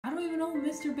don't even know who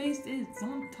Mr. Based is.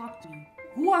 Someone talk to me.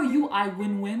 Who are you, I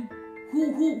win?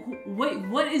 Who, wait,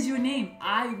 what is your name?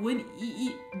 I win,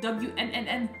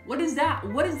 EEWNNN. What is that?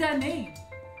 What is that name?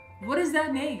 What is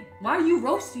that name? Why are you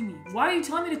roasting me? Why are you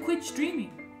telling me to quit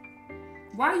streaming?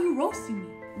 Why are you roasting me?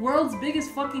 World's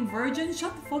biggest fucking virgin?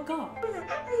 Shut the fuck up.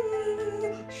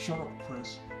 Shut up,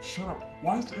 Chris. Shut up.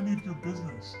 Why is it any of your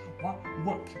business?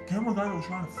 What? Camera guy that was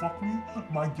trying to fuck me?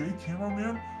 My gay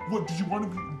cameraman? What, did you want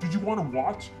to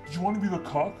watch? Did you want to be the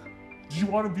cuck? Did you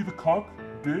want to be the cuck,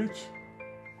 bitch?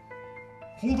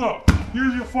 Hold up.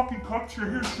 Here's your fucking cuck chair.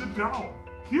 Here, sit down.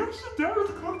 Here, sit down in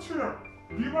the cuck chair.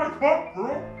 Be my cuck,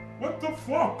 bro. What the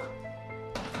fuck?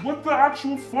 What the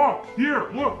actual fuck? Here,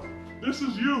 look. This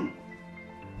is you.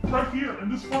 Right here, in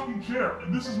this fucking chair.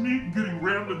 And this is me getting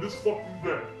rammed in this fucking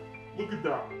bed. Look at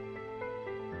that.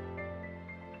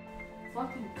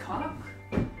 Fucking cuck?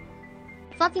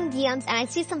 Fucking DMs and I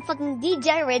see some fucking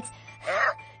degenerates.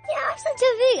 Yeah, I'm such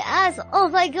a big ass. Oh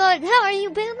my god, how are you,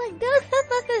 babe? I'm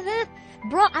like,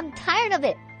 bro, I'm tired of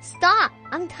it. Stop.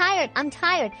 I'm tired.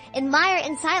 Admire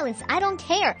in silence. I don't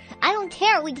care. I don't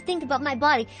care what you think about my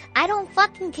body. I don't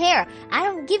fucking care. I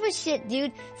don't give a shit,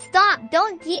 dude. Stop.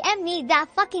 Don't DM me that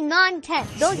fucking nonsense.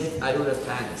 Don't. I do the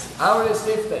pants. I already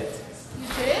sniffed it. You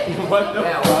did? What the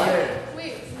fuck?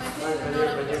 Wait, my pants are not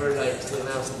up when you were like sitting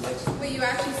out some next. Wait, you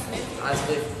actually sniffed? I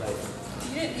sniffed like.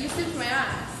 You didn't. You sniffed my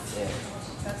ass. Yeah.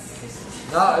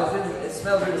 That's. No, it didn't. It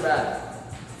smelled really bad.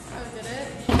 Oh, did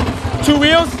it? 2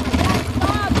 wheels.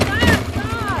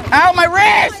 Ow, my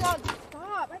wrist! Oh my God,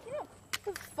 stop. I can't.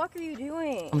 What the fuck are you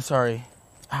doing? I'm sorry.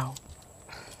 Ow.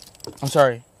 I'm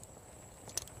sorry.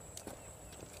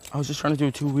 I was just trying to do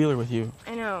a 2-wheeler with you.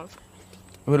 I know.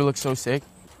 It would have looked so sick.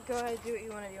 Go ahead, do what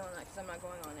you want to do on that, because I'm not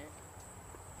going on it.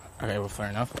 Okay, well, fair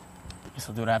enough. Guess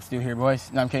I'll do what I have to do here, boys.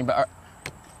 No, I'm kidding, but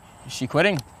is she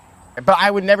quitting? But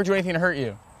I would never do anything to hurt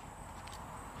you.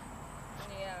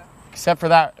 Yeah. Except for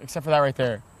that right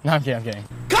there. No, I'm kidding.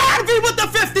 Konvy with the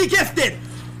 50 gifted!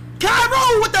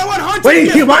 Cairo with the 100 Wait,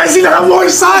 gifted! why is he not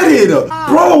one-sided?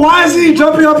 Bro, why is he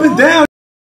jumping up and down?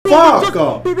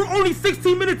 Fuck! We're only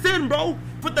 16 minutes in, bro.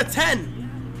 With the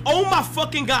 10. Oh my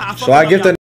fucking god. So I give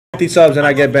the 50 subs and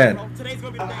I get banned.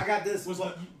 I got this.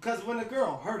 Because when the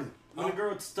girl heard it. When the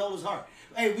girl stole his heart.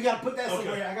 Hey, we got to put that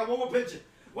somewhere. I got one more picture.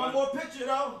 One more picture,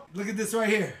 though. Look at this right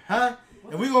here. Huh?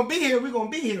 And we're going to be here. We're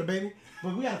going to be here, baby.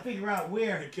 But we gotta figure out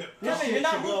where. Kevin, you're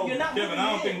not moving. Kevin,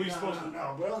 I don't think we're supposed to.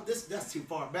 No, bro, that's too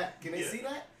far back. Can they see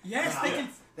that? Yes, they can.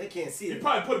 They can't see it. You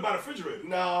probably put it by the refrigerator.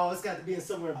 No, it's got to be in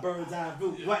somewhere bird's eye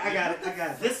view. What? I got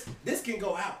it. This can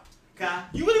go out. Kai.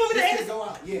 You really want me to This can go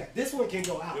out. Yeah, this one can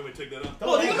go out. Let me take that out.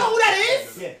 Oh, you know who that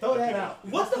is? Yeah, throw that out.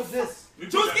 What the fuck? This?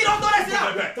 Druski, don't throw that shit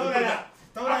out. Throw that out.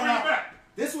 Throw that out.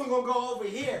 This one gonna go over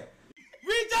here.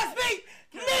 We just beat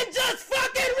Ninja's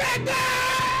fucking record!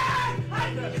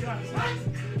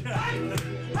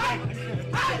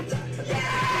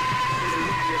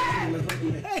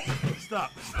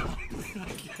 Stop.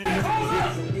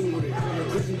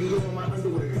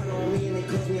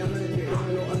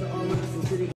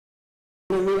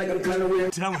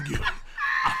 I'm telling you,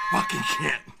 I fucking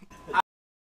can't.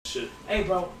 Shit. Hey,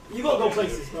 bro, you gonna go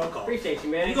places, bro. Appreciate you,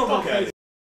 man. You gonna go Okay. places.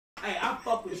 Hey, I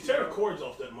fuck with you. Tear the cords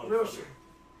off that motherfucker. Real shit.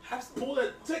 Pull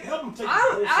that. Help him take.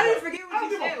 I didn't forget I don't what you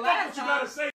give a said fuck last what you time. gotta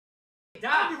say. I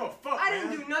don't give a fuck, I man.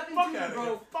 didn't do nothing Fuck to you, outta bro.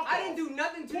 here. Fuck I off. didn't do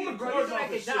nothing to Pull you, the bro. cords You off like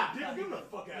this a shit. die. Get him the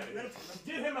fuck out of here.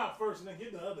 Get him out first and then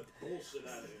get the other bullshit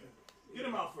out of here. Get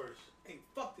him out first. Hey,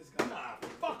 fuck this guy. Nah,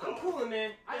 fuck I'm off. cooling,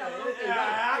 man. I got my own thing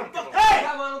Yeah, going. fuck I hey!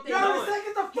 got my own thing You know what I'm going. saying?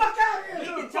 Get the fuck out of here. Get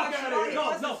can the fuck talk out shit of all here. he No,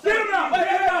 wants no. to Get say. him out. Wait,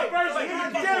 Get him out wait, first. wait,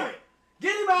 and wait, get him.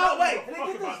 Get him out. No, Wait, fuck and then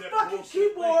get about this that fucking bullshit.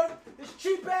 keyboard, this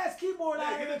cheap ass keyboard out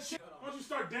Yeah, here. get that shit. Why don't you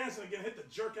start dancing again? Hit the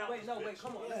jerk out. Wait, this no, bitch. wait,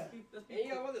 come on. Yeah. Let's be Hey,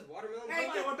 you got one of this watermelon? Hey,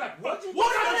 what that? What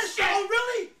What is this? Oh,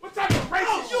 really? What type of racist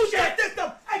Oh, you shit? said this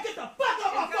stuff. Hey, get the fuck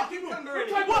out my fucking room. What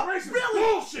type What? of racist Really?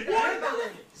 bullshit?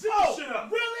 Watermelon? Zip Oh, this shit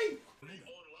up. really?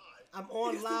 I'm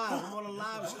on live. I'm on a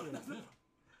live stream.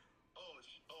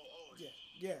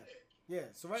 Yeah.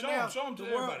 So right now, show him to the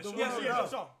world, everybody. the Show world him. Yeah,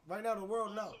 knows. show him. Right now, the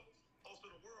world knows.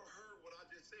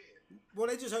 Well,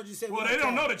 they just heard you say. Well, they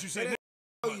don't know that you said that.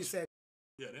 Know you said.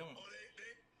 Yeah, they don't.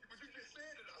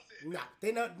 Nah,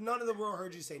 they not. None of the world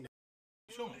heard you say no.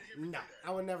 Show me. Nah,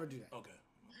 I would never do that. Okay.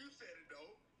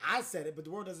 I said it, but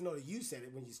the world doesn't know that you said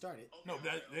it when you started. No,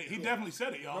 he definitely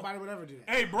said it, y'all. Nobody would ever do that.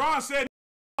 Hey, Bron said.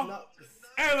 No.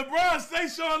 Hey, LeBron, say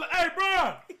Sean. Hey,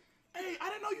 Bron. Hey, I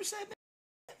didn't know you said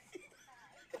that.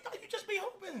 I thought you just be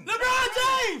hoping. LeBron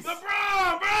James.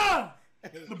 LeBron,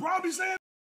 bro. LeBron be saying.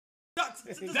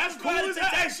 That's cool as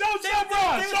that. Hey, show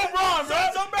Bron. Show Bron, bro.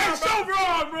 Hey, show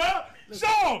Bron, bro.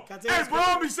 Show him. Hey,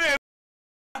 Bron be saying.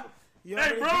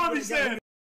 Hey, bro, be saying. You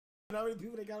know how many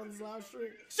people they got on this live stream?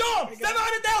 Show them!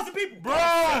 700,000 people! Bro!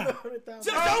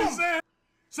 Just show them!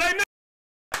 Say nigga!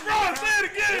 Bro, say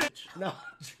it again! No.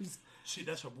 Shit,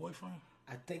 that's her boyfriend?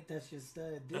 I think that's just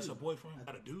dude. That's her boyfriend?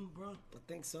 Got a dude, bro? I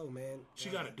think so, man. She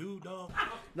got a dude, dog?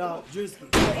 No, Druski.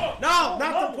 No,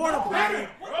 not the porta potty.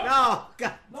 No,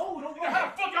 God. No, don't worry.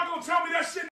 How the fuck y'all gonna tell me that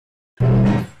shit?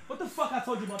 What the fuck I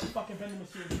told you about the fucking vending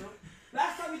machine, bro?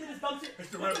 Last time we did this dumb shit.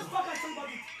 What the fuck I told you about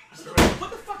this?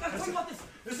 What the fuck I told you about this?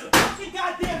 This is fucking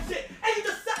goddamn shit. Hey, you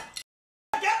just said.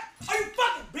 Are you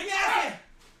fucking bring your ass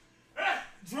in?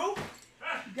 Drew?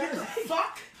 You got to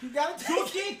fuck? You got to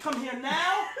Druski, come here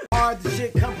now. Hard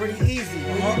shit come pretty easy.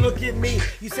 When you look at me,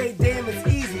 you say, damn, it's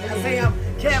easy. I say I'm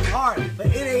Kev Hart, but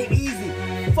it ain't easy.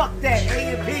 Fuck that,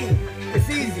 A and P. It's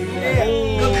easy. Yeah.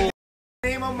 Look at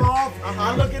name them off.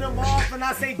 I look at them off and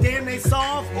I say, damn, they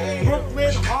soft.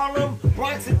 Brooklyn, Harlem,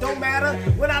 Bronx, it don't matter.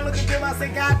 When I look at them, I say,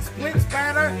 God, split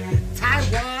spatter.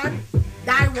 Taiwan.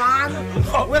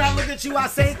 When I look at you, I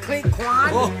say, Clink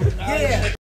Quan.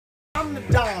 Yeah. I'm the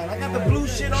Don. I got the blue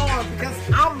shit on because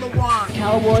I'm the one.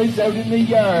 Cowboys out in the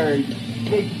yard.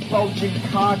 Big bulging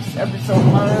cocks ever so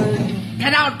hard.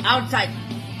 Get outside.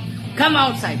 Come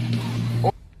outside.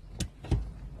 What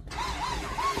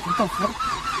the fuck?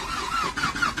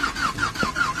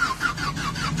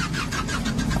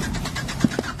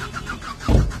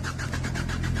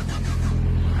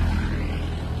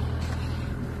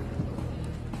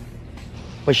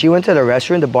 When she went to the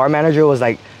restroom, the bar manager was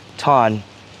like, Ton,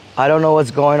 I don't know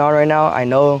what's going on right now. I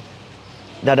know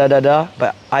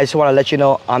but I just want to let you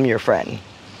know I'm your friend.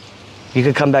 You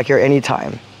could come back here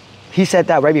anytime. He said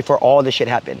that right before all this shit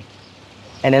happened.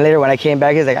 And then later when I came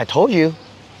back, he's like, I told you,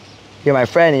 you're my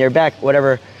friend and you're back,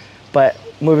 whatever. But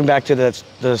moving back to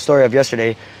the story of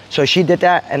yesterday. So she did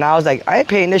that and I was like, I ain't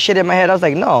painting this shit in my head. I was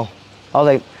like, no. I was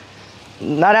like,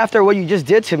 not after what you just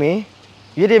did to me.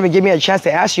 You didn't even give me a chance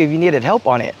to ask you if you needed help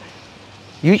on it.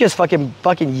 You just fucking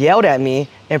yelled at me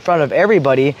in front of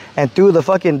everybody and threw the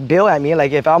fucking bill at me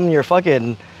like if I'm your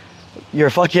fucking boy, your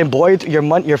fucking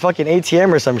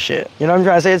ATM or some shit. You know what I'm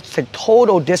trying to say? It's like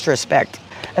total disrespect.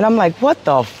 And I'm like, what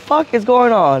the fuck is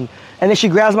going on? And then she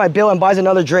grabs my bill and buys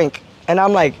another drink. And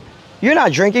I'm like, you're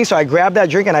not drinking. So I grab that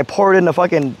drink and I pour it in the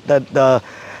fucking, the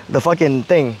fucking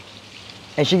thing.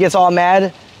 And she gets all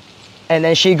mad. And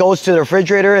then she goes to the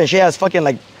refrigerator and she has fucking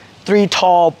like 3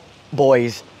 tall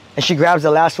boys. And she grabs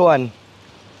the last one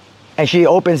and she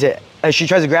opens it and she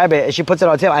tries to grab it and she puts it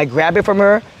on the table. I grab it from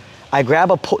her. I grab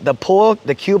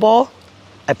the cue ball.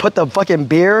 I put the fucking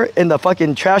beer in the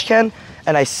fucking trash can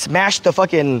and I smash the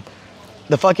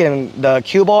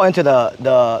cue ball into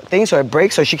the thing so it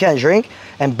breaks so she can't drink.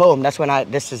 And boom, that's when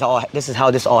this is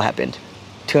how this all happened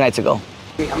 2 nights ago.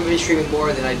 I'm gonna be streaming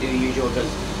more than I do usual because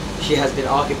she has been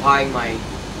occupying my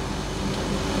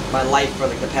life for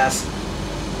like the past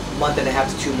month and a half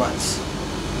to 2 months.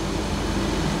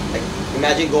 Like,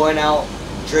 imagine going out,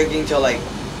 drinking till like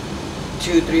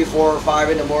 2, 3, 4, or 5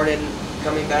 in the morning,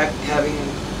 coming back, having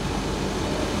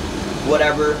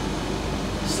whatever,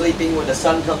 sleeping when the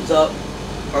sun comes up,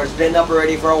 or it's been up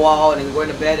already for a while, and then going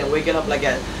to bed and waking up like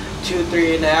at 2,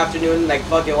 3 in the afternoon, like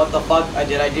fucking what the fuck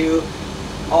did I do?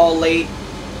 All late,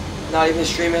 not even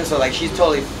streaming, so like she's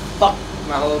totally fucked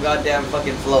my whole goddamn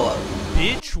fucking flow up.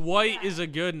 Bitch White is a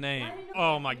good name.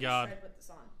 Oh my god.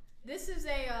 This is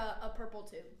a purple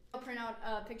tube. I'll print out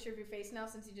a picture of your face now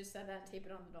since you just said that and tape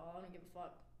it on the doll. I don't give a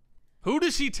fuck. Who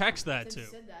does she text that to?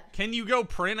 Said that. Can you go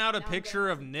print out a picture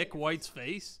of Nick White's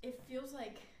face? It feels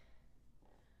like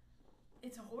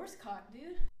it's a horse cock,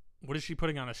 dude. What is she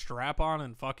putting on, a strap on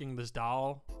and fucking this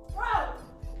doll? Bro!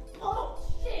 Oh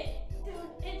shit! Dude,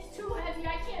 it's too heavy.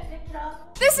 I can't pick it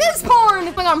up. This is porn!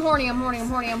 I'm horny.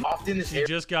 Often she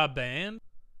just got banned?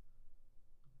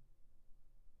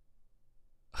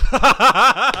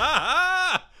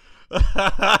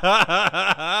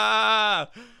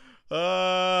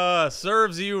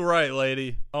 Serves you right,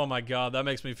 lady. Oh my god, that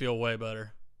makes me feel way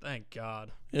better. Thank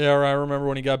God. Yeah, I remember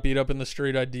when he got beat up in the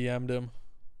street, I DM'd him.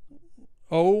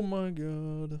 Oh my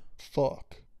god.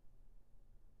 Fuck.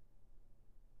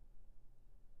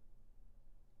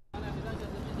 I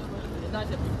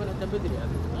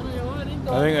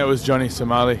think that was Johnny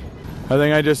Somali. I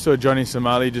think I just saw Johnny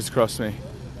Somali just cross me.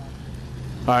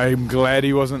 I'm glad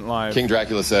he wasn't live. King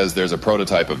Dracula says there's a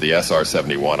prototype of the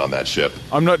SR-71 on that ship.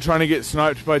 I'm not trying to get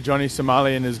sniped by Johnny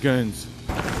Somali and his goons.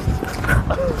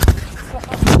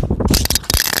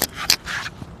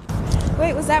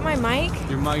 Wait, was that my mic?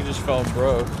 Your mic just fell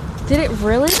broke. Did it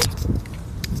really?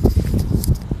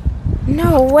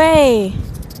 No way.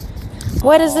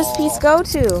 What does this piece go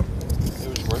to? It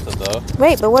was worth it though. though.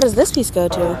 Wait, but what does this piece go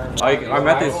to? I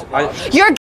met these. You're.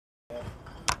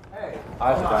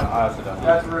 I actually don't know.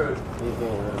 That's rude. He's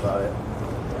being rude about it.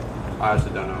 I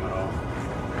actually don't know him at all.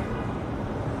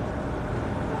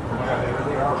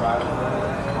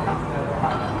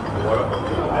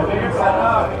 I think it's set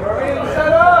up. You're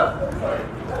set up.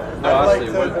 No,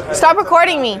 honestly, what? Stop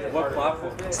recording me. What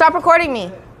platform? Stop recording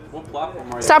me. What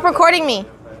platform are you? Stop recording me.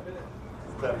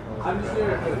 I'm just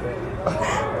here.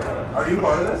 Are you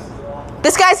part of this?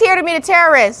 This guy's here to meet a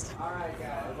terrorist.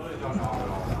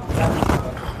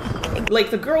 Like,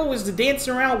 the girl was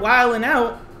dancing around, wilding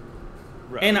out,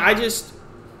 right. And I just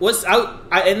was out.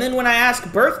 And then when I ask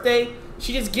birthday,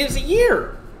 she just gives a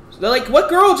year. So they're like, what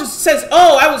girl just says,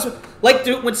 oh, I was, like,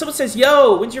 dude, when someone says,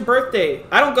 yo, when's your birthday?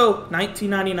 I don't go,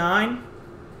 1999.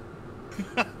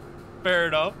 Fair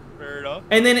enough, fair enough.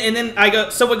 And then I go,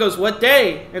 someone goes, what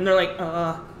day? And they're like,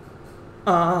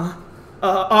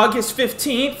 August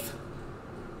 15th.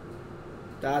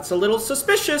 That's a little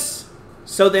suspicious.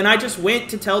 So then I just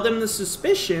went to tell them the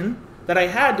suspicion that I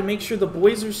had to make sure the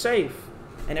boys are safe.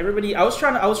 And everybody, I was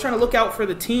trying to look out for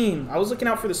the team. I was looking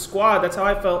out for the squad. That's how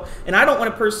I felt. And I don't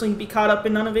want to personally be caught up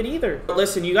in none of it either. But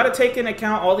listen, you got to take into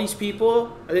account all these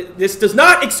people. This does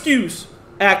not excuse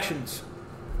actions.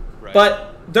 Right.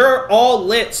 But they're all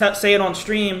lit, say it on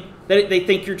stream, that they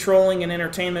think you're trolling in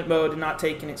entertainment mode and not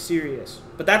taking it serious.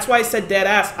 But that's why I said dead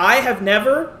ass. I have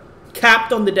never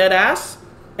capped on the dead ass.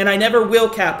 And I never will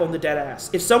cap on the dead ass.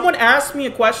 If someone asks me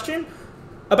a question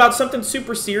about something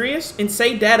super serious and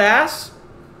say dead ass,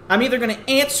 I'm either going to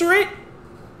answer it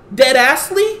dead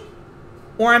assly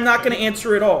or I'm not going to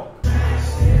answer at all.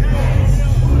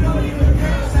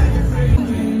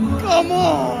 Come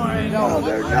on! No,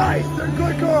 they're nice. They're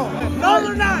good girls. No,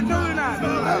 they're not. No, they're not. No,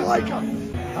 I like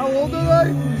them. How old are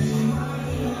they?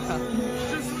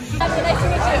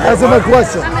 Answer my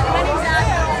question. My name's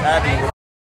Abby.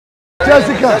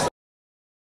 Jessica.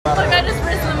 Look, I just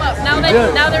rizzed them up. Now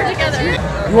they're together.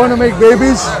 You want to make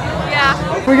babies? Yeah.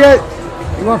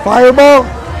 You want Fireball?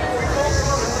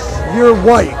 You're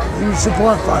white. You should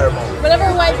want Fireball.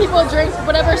 Whatever white people drink,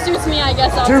 whatever suits me, I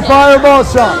guess I'll take. 2 Fireball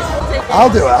shots.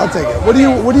 I'll do it. I'll take it. What do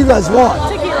you guys want?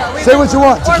 Tequila. Say what you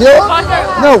want. Tequila?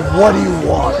 No, what do you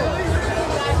want?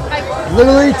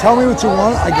 Literally, tell me what you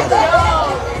want. I get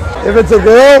it. If it's a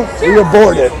girl, we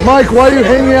abort it. Mike, why are you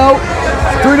hanging out?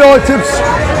 $3 tips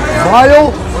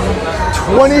file.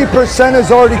 20%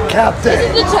 is already capped in. This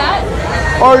is the chat?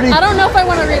 Already. I don't know if I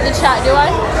want to read the chat, do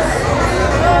I?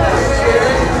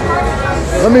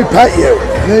 Let me pet you,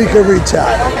 and then you can read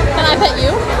chat. Can I pet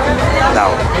you? No.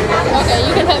 Okay,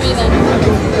 you can pet me then.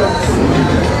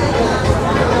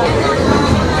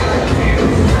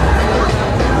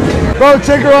 Bro,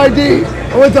 check her ID.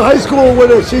 I went to high school with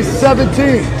her. She's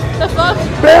 17. The fuck?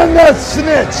 Ban that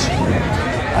snitch.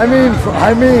 I mean.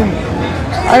 Trolling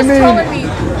me. You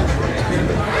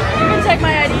can check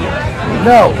my ID.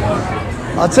 No.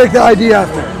 I'll take the ID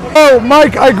after. Oh,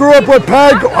 Mike, I grew up with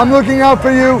Peg. I'm looking out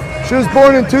for you. She was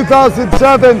born in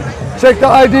 2007. Check the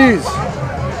IDs.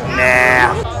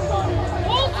 Nah.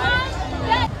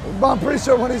 I'm pretty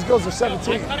sure one of these girls are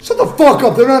 17. Shut the fuck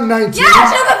up. They're not 19. Yeah,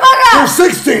 shut the fuck up. They're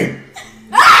 16.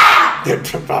 Ah! They're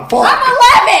fuck. I'm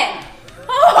 11.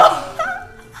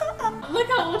 Look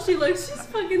how old she looks. She's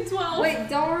fucking 12. Wait,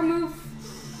 don't remove.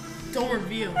 Don't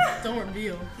reveal. Don't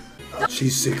reveal.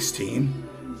 She's 16.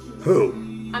 Who?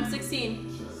 I'm 16.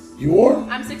 You are?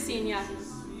 I'm 16, yeah.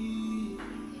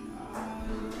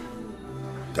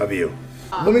 W.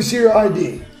 Let me see your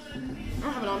ID. I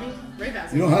don't have it on me. Rafe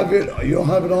has it. You don't have it? You don't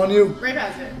have it on you? Rafe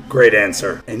has it. Great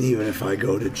answer. And even if I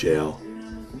go to jail,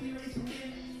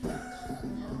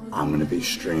 I'm gonna be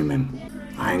streaming.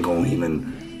 I ain't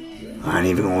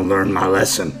even gonna learn my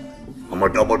lesson. I'm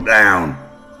gonna double down.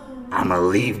 I'm gonna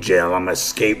leave jail. I'm gonna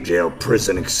escape jail.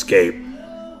 Prison escape.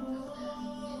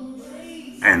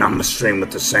 And I'm gonna stream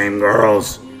with the same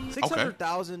girls.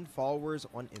 600,000 followers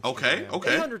on Instagram.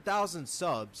 Okay. 800,000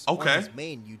 subs on his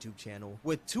main YouTube channel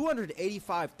with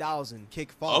 285,000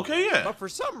 kick followers. Okay, yeah. But for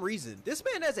some reason, this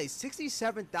man has a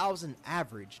 67,000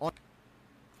 average on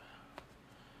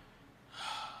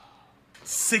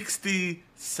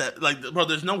 67, like, bro,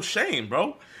 there's no shame,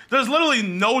 bro. There's literally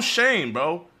no shame,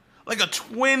 bro. Like a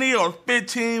 20 or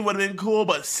 15 would have been cool,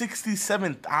 but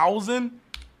 67,000?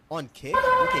 On kick?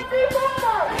 Okay.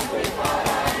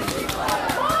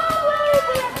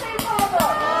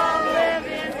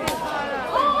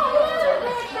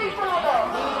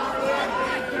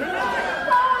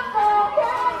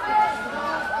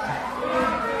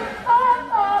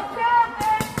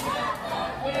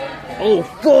 Oh,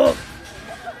 fuck!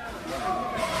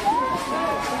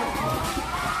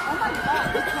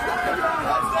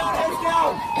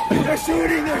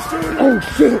 shooting, they're shooting. Oh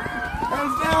shit.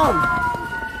 Hands down.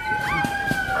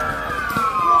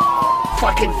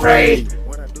 Fucking free.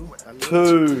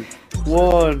 2,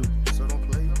 1,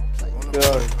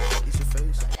 go.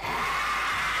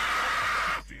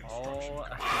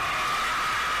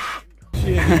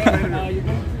 Shit, you're going to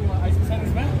Ice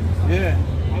Suspendas back? Yeah.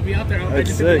 I'll be out there. I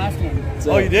just did the last one.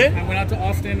 Oh, you did? I went out to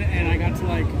Austin and I got to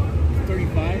like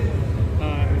 35. It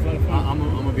was a lot of fun. I'm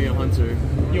gonna be a hunter.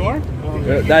 You are?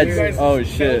 That's oh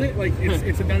shit. It? Like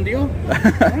it's a done deal. All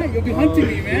right, you'll be hunting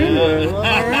me, man. Yeah. All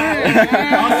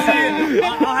right.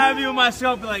 I'll have you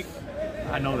myself. Like,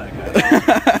 I know that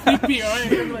guy. Sneak peek, all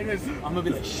right? You're gonna be like this. I'm gonna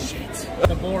be like, shit.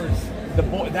 The boars. The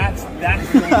boy. That's the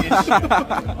only issue.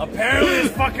 Apparently, it's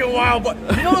fucking wild, but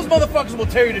you know those motherfuckers will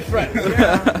tear you to shreds.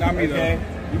 Yeah. Not me though.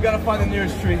 You gotta find the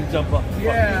nearest tree and jump up.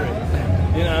 Yeah.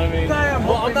 You know what I mean? Damn,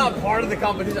 well, I'm not part of the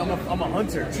competition. I'm a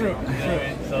hunter. True. You know what I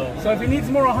mean? So if he needs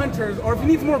more hunters, or if he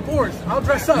needs more boars, I'll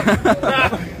dress up.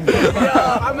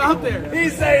 I'm out there. He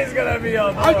says he's gonna be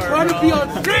on board. I'm trying to be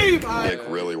on stream. Nick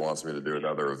really wants me to do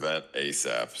another event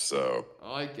ASAP, so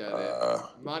I get it.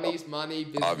 Money's money,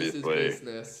 business obviously. is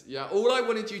business. Yeah, all I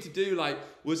wanted you to do, like,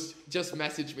 was just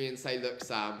message me and say, look,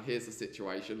 Sam, here's the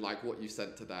situation, like what you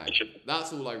sent today.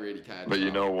 That's all I really cared But about.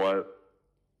 you know what,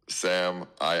 Sam,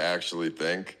 I actually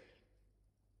think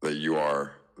that you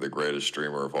are the greatest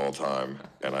streamer of all time,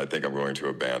 and I think I'm going to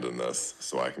abandon this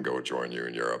so I can go join you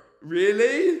in Europe.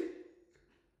 Really?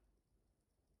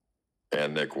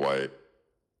 And Nick White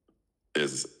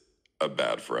is a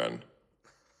bad friend.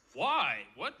 Why?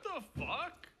 What the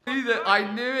fuck?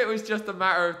 I knew it was just a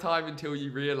matter of time until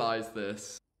you realized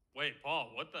this. Wait, Paul,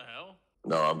 what the hell?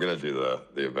 No, I'm going to do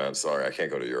the event. Sorry, I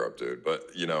can't go to Europe, dude.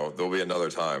 But, you know, there'll be another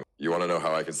time. You want to know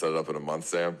how I can set it up in a month,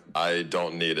 Sam? I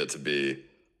don't need it to be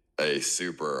a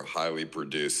super highly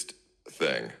produced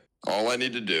thing. All I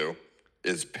need to do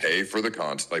is pay for the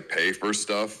content, like pay for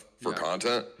stuff for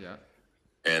content. Yeah.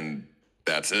 And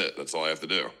that's it. That's all I have to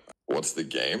do. What's the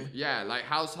game? Yeah, like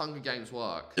how's Hunger Games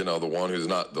work? You know,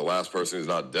 the last person who's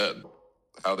not dead.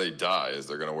 How they die is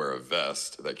they're going to wear a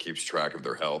vest that keeps track of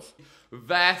their health.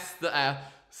 Vests that are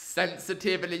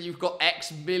sensitive, and then you've got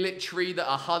ex-military that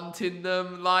are hunting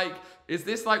them. Like, is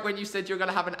this like when you said you're going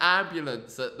to have an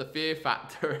ambulance at the Fear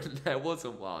Factor and there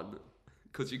wasn't one?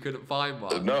 Because you couldn't find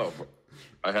one. No,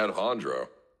 I had Hondro.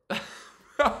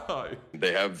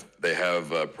 They have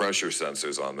pressure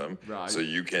sensors on them, right? So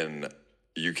you can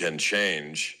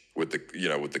change with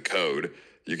the code.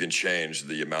 You can change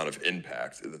the amount of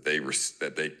impact that they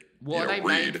What are they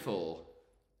read. made for?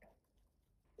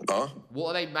 Huh?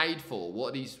 What are they made for?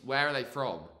 Where are they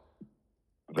from?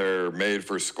 They're made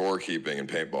for scorekeeping and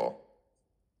paintball.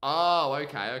 Oh,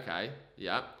 okay.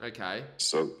 Yeah, okay.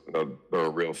 So they're a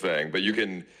real thing, but you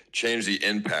can change the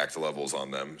impact levels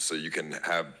on them, so you can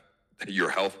have your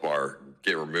health bar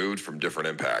get removed from different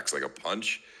impacts. Like a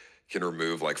punch can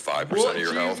remove like 5% of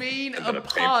your health. What do you mean a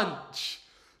punch?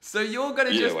 So you're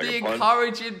gonna just like be a punch.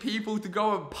 encouraging people to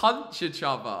go and punch each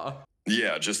other?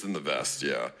 Yeah, just in the vest,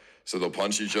 yeah. So they'll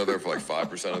punch each other for like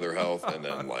 5% of their health, and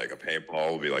then like a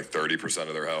paintball will be like 30%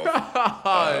 of their health.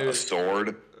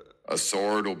 A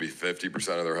sword will be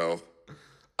 50% of their health.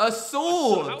 A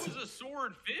sword? How is a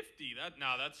sword 50?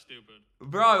 That's stupid.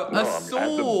 Bro,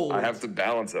 sword. I have to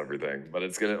balance everything, but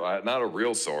it's not a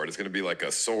real sword. It's gonna be like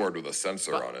a sword with a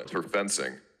sensor on it for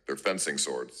fencing. They're fencing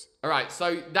swords. All right,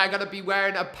 so they're gonna be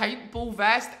wearing a paintball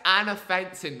vest and a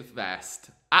fencing vest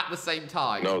at the same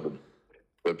time. No,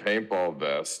 the paintball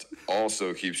vest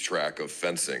also keeps track of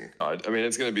fencing. I mean,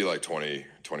 it's gonna be like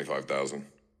 25,000.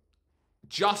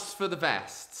 Just for the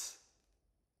vests?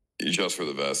 Just for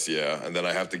the vests, yeah. And then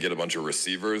I have to get a bunch of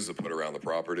receivers to put around the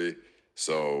property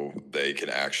so they can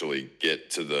actually get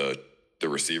to the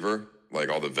receiver. Like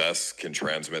all the vests can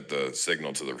transmit the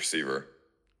signal to the receiver.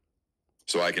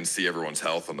 So I can see everyone's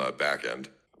health on the back end.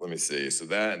 Let me see. So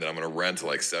that, and then I'm going to rent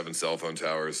like 7 cell phone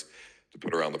towers to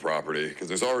put around the property. Because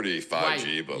there's already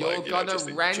 5G, but like,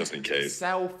 just in case.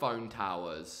 Cell phone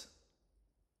towers?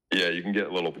 Yeah, you can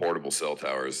get little portable cell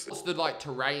towers. What's the like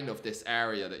terrain of this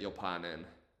area that you're planning?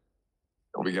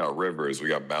 We got rivers, we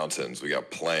got mountains, we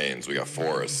got plains, we got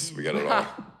forests, we got it all.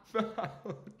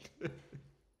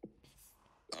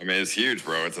 I mean, it's huge,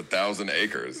 bro. It's 1,000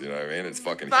 acres. You know what I mean? It's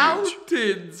fucking huge.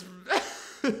 Mountains.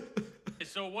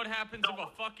 So what happens if a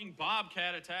fucking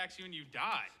bobcat attacks you and you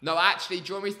die? No, actually, do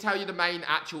you want me to tell you the main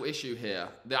actual issue here?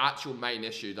 The actual main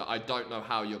issue that I don't know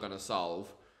how you're going to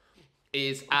solve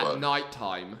is at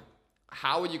nighttime.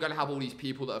 How are you going to have all these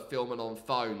people that are filming on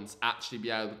phones actually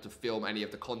be able to film any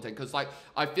of the content? Because, like,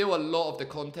 I feel a lot of the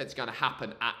content's going to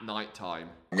happen at nighttime.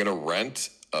 I'm going to rent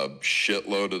a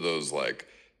shitload of those, like,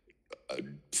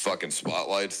 fucking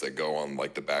spotlights that go on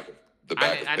like the back.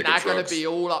 And they're gonna be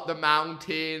all up the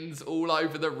mountains, all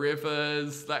over the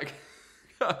rivers, like.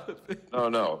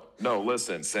 No.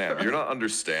 Listen, Sam, you're not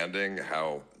understanding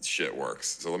how shit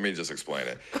works. So let me just explain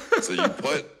it. So you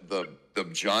put the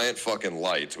giant fucking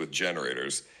lights with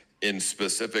generators in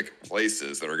specific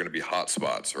places that are going to be hot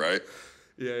spots, right?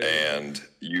 Yeah. And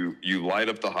you light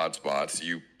up the hot spots.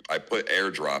 I put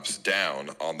airdrops down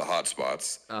on the hot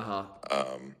spots.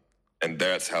 And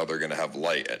that's how they're going to have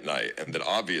light at night. And then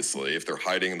obviously, if they're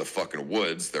hiding in the fucking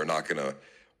woods, they're not going to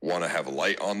want to have a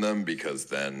light on them because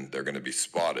then they're going to be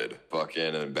spotted.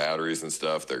 Fucking and batteries and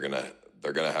stuff, they're going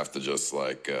to have to just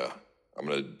like, they're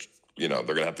going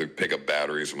to have to pick up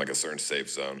batteries from like a certain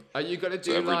safe zone. Are you going to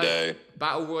do every like day,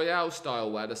 Battle Royale style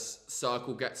where the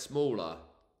circle gets smaller?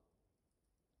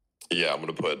 Yeah, I'm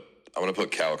going to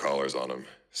put cow collars on them.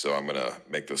 So I'm going to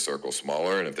make the circle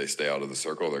smaller, and if they stay out of the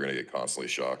circle, they're going to get constantly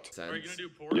shocked. Are you going to do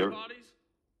porta potties?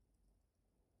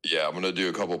 Yeah, I'm going to do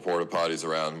a couple porta potties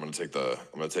around. I'm going to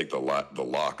take the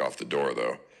lock off the door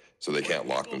though, so they can't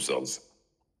lock themselves.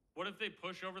 What if they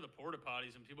push over the porta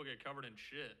potties and people get covered in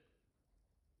shit?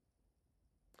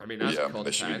 I mean, that's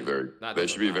content. They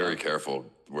should be very careful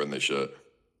when they shit.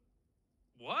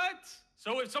 What?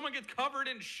 So if someone gets covered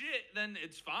in shit, then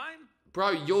it's fine?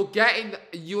 Bro,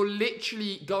 you're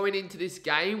literally going into this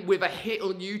game with a hit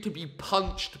on you to be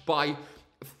punched by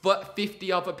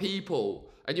 50 other people.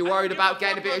 And you're worried about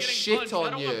getting a bit of shit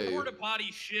on you. I don't want porta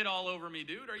potty shit all over me,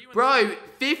 dude. Are you Bro,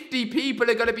 50 people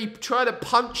are going to be trying to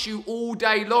punch you all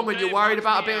day long, and you're worried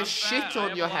about a bit of shit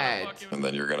on your head. And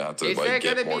then you're going to have to like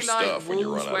get more stuff when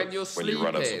you run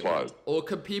out of supplies. Or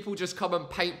can people just come and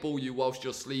paintball you whilst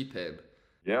you're sleeping?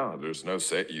 Yeah, there's no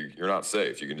safe. You're not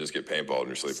safe. You can just get paintballed when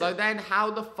you're sleeping. So then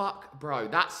how the fuck, bro?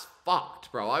 That's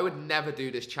fucked, bro. I would never do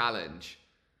this challenge.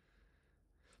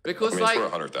 Because it's for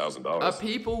 $100,000. Are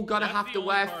people gonna have to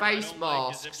wear face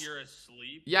masks? If you're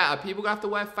asleep. Yeah, are people gonna have to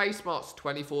wear face masks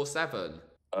 24/7?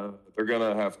 They're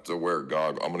gonna have to wear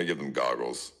goggles. I'm gonna give them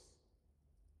goggles.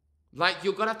 Like,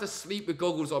 you're gonna have to sleep with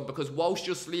goggles on, because whilst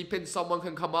you're sleeping, someone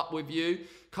can come up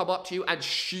to you and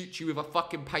shoot you with a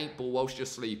fucking paintball whilst you're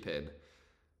sleeping.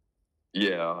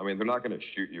 Yeah, I mean, they're not gonna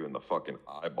shoot you in the fucking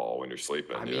eyeball when you're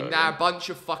sleeping. I mean, they're a bunch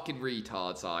of fucking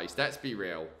retards, Ice. Let's be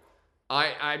real.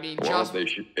 I mean, well, if they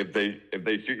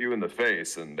shoot you in the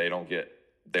face and they don't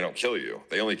kill you.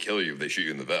 They only kill you if they shoot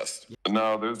you in the vest.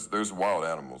 No, there's wild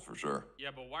animals for sure. Yeah,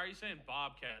 but why are you saying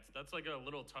bobcats? That's like a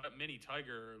little mini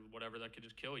tiger or whatever that could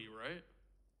just kill you, right?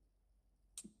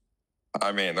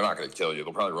 I mean, they're not gonna kill you.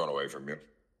 They'll probably run away from you.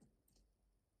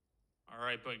 All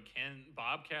right, but can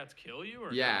bobcats kill you?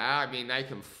 Or yeah, I mean, they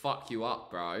can fuck you up,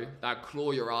 bro. They'll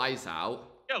claw your eyes out.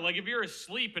 Yeah, like if you're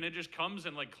asleep and it just comes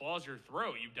and like claws your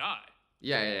throat, you die.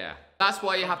 Yeah. That's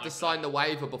why you have to sign the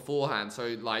waiver beforehand,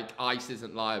 so like Ice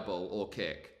isn't liable or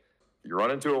Kick. You run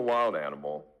into a wild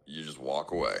animal, you just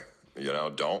walk away. You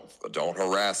know, don't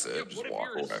harass it. Yeah, just what if walk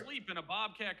you're away. asleep and a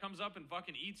bobcat comes up and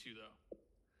fucking eats you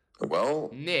though?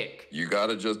 Well, Nick, you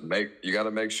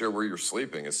gotta make sure where you're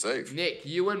sleeping is safe. Nick,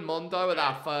 you and Mondo are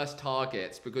our first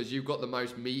targets because you've got the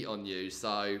most meat on you,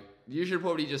 so you should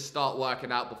probably just start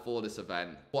working out before this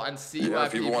event. And see where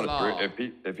people are.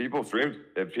 If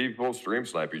people stream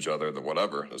snipe each other, then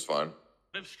whatever, that's fine.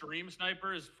 What if stream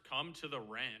snipers come to the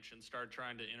ranch and start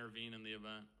trying to intervene in the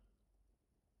event?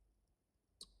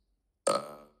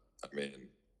 I mean,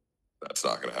 that's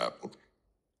not gonna happen.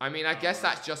 I mean, I guess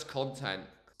that's just content.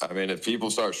 I mean, if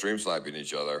people start stream sniping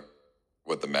each other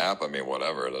with the map, I mean,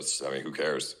 whatever. Who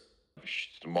cares?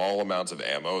 Small amounts of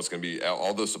ammo. It's gonna be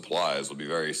all the supplies will be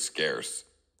very scarce.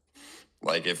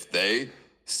 Like if they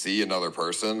see another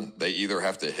person, they either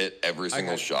have to hit every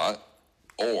single shot,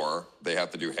 or they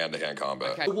have to do hand-to-hand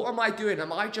combat. Okay. What am I doing?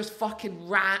 Am I just fucking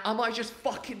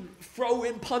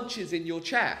throwing punches in your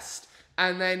chest?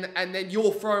 And then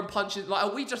you're throwing punches. Like,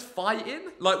 are we just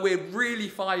fighting? Like, we're really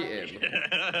fighting.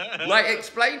 Like,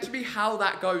 explain to me how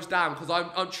that goes down, because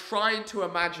I'm trying to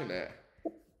imagine it.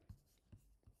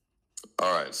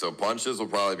 All right, so punches will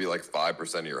probably be like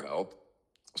 5% of your health.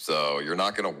 So you're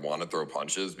not gonna want to throw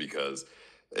punches because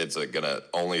it's gonna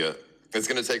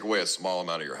take away a small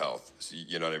amount of your health. So,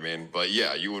 you know what I mean? But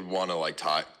yeah, you would want to like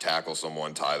tackle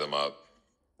someone, tie them up,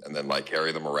 and then like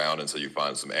carry them around until you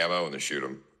find some ammo and then shoot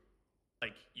them.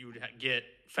 Like you would get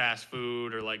fast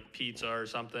food or like pizza or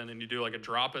something, and you do like a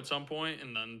drop at some point,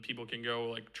 and then people can go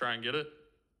like try and get it.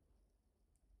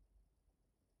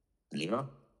 Yeah.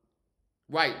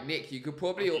 Right, Nick, you could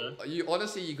probably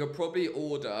you could probably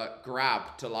order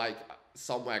Grab to like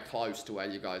somewhere close to where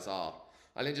you guys are,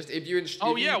 and then just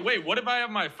wait, what if I have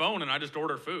my phone and I just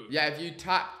order food? Yeah, if you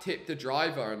tip the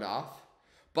driver enough.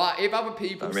 But if other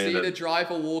people see the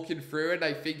driver walking through and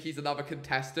they think he's another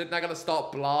contestant, they're going to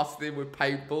start blasting him with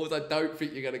paintballs. I don't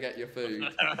think you're going to get your food.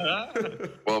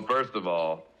 Well, first of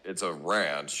all, it's a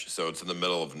ranch, so it's in the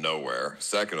middle of nowhere.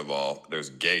 Second of all, there's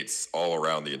gates all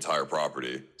around the entire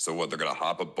property. So what, they're going to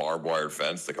hop a barbed wire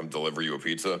fence to come deliver you a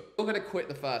pizza? You're going to quit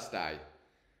the first day.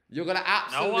 You're going to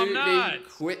absolutely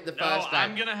quit the first day.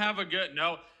 I'm going to have a good...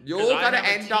 No. You're going to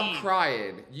end up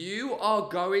crying. You are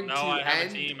going to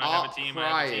end up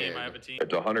crying. I have a team.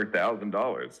 It's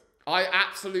 $100,000. I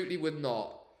absolutely would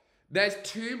not. There's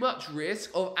too much risk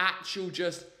of actual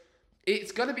just...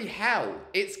 It's going to be hell.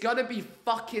 It's going to be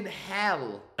fucking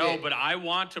hell. No, but I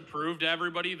want to prove to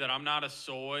everybody that I'm not a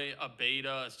soy, a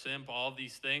beta, a simp, all of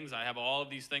these things. I have all of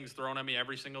these things thrown at me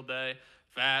every single day.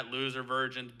 Fat, loser,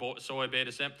 virgin, soy,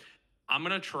 beta, simp. I'm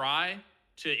going to try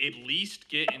to at least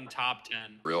get in top 10.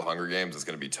 Real Hunger Games is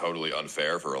going to be totally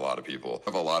unfair for a lot of people. If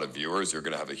you have a lot of viewers, you're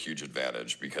going to have a huge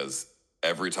advantage because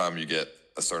every time you get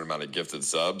a certain amount of gifted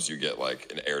subs, you get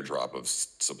like an airdrop of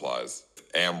supplies.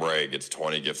 Amray gets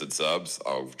 20 gifted subs,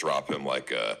 I'll drop him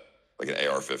like an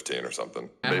AR-15 or something.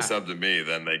 They sub to me,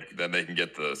 then they can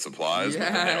get the supplies,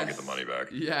 but then they don't get the money back.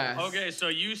 Yes. Okay, so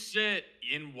you sit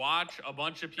and watch a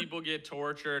bunch of people get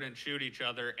tortured and shoot each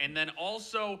other, and then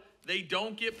also they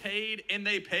don't get paid and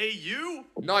they pay you?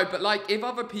 No, but like if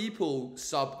other people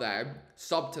sub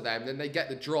to them, then they get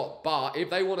the drop. But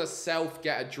if they want to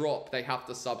get a drop, they have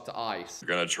to sub to Ice.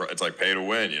 You're gonna try. It's like pay to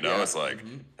win, you know. Yeah. It's like,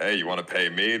 hey, you want to pay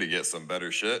me to get some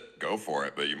better shit? Go for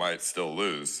it, but you might still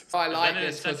lose. I like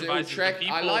this because it will trick.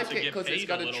 I like it because it's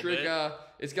gonna trigger.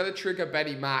 It's gonna trigger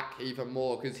Benny Mac even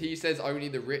more because he says only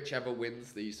the rich ever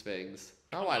wins these things.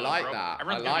 Oh, I like that.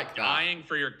 Everyone's I like that. Dying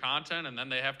for your content and then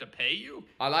they have to pay you?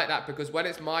 I like that because when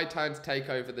it's my turn to take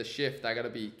over the shift, they're going to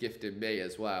be gifting me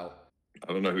as well.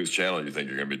 I don't know whose channel you think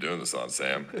you're going to be doing this on,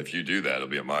 Sam. If you do that, it'll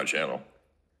be on my channel.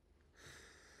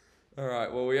 All right,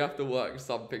 well, we have to work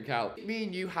something out. Me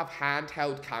and you have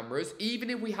handheld cameras, even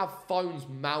if we have phones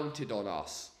mounted on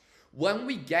us. When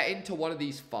we get into one of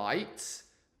these fights,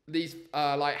 these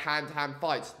like hand-to-hand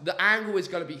fights, the angle is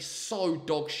going to be so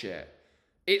dog shit.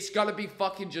 It's going to be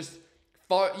fucking just,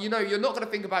 you know, you're not going to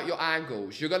think about your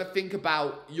angles. You're going to think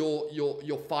about your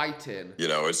fighting. You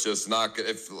know, it's just not,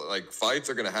 if like fights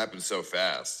are going to happen so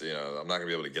fast, you know, I'm not going to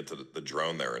be able to get to the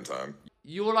drone there in time.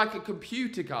 You're like a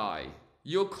computer guy.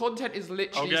 Your content is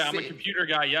literally... Okay, I'm a computer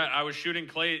guy. Yeah, I was shooting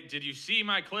clay. Did you see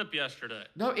my clip yesterday?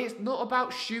 No, it's not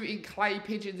about shooting clay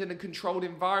pigeons in a controlled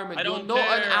environment. I don't You're not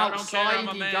care. an outsidey I'm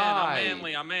a man. guy.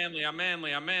 I'm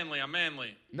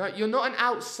manly. No, you're not an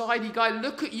outsidey guy.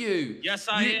 Look at you. Yes,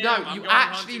 I am. No, you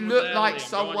actually look like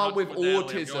someone with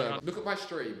autism. Look at my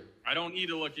stream. I don't need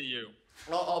to look at you.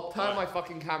 I'll turn my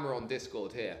fucking camera on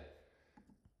Discord here.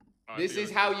 This is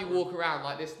how you walk around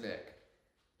like this, Nick.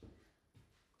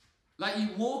 Like, you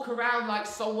walk around like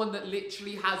someone that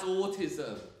literally has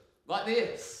autism. Like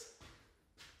this.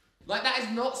 Like,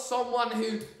 that's not someone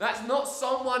who's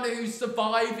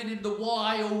surviving in the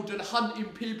wild and hunting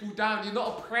people down. You're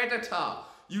not a predator.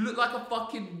 You look like a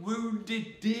fucking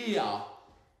wounded deer.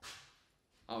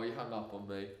 Oh, he hung up on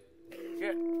me.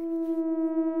 Get.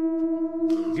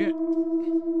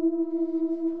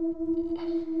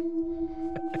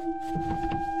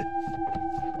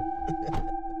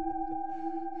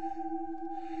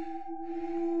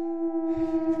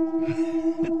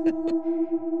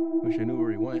 Wish I knew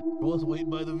where he went. I was waiting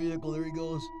by the vehicle. There he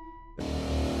goes.